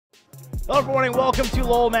Hello everyone, welcome to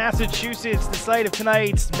Lowell, Massachusetts, the site of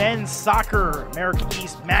tonight's men's soccer America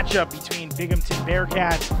East matchup between Binghamton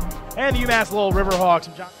Bearcats and the UMass Lowell Riverhawks.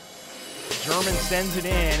 German sends it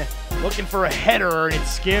in, looking for a header, and it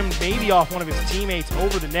skimmed maybe off one of his teammates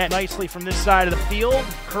over the net nicely from this side of the field.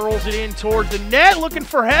 Curls it in towards the net, looking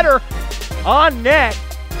for header on net.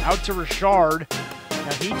 Out to Richard.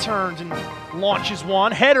 Now he turns and launches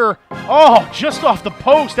one. Header, oh, just off the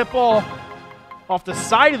post. That ball off the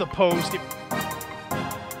side of the post.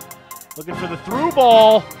 Looking for the through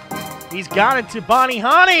ball. He's got it to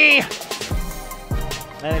Bonihani.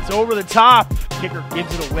 And it's over the top. Kicker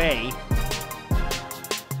gives it away.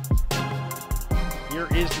 Here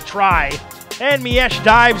is the try. And Miesh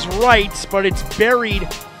dives right, but it's buried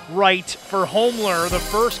right for Homler. The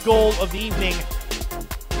first goal of the evening.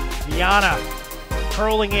 Viana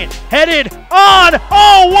curling in. Headed on.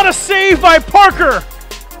 Oh, what a save by Parker.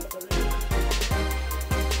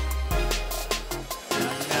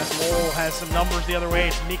 UMass Lowell has some numbers the other way.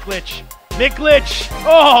 It's Miklic. Miklic.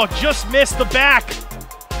 Oh, just missed the back.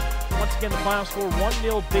 Once again, the final score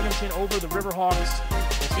 1-0 Binghamton over the Riverhawks.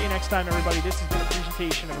 We'll see you next time, everybody. This has been a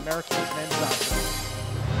presentation of American Men's Soccer.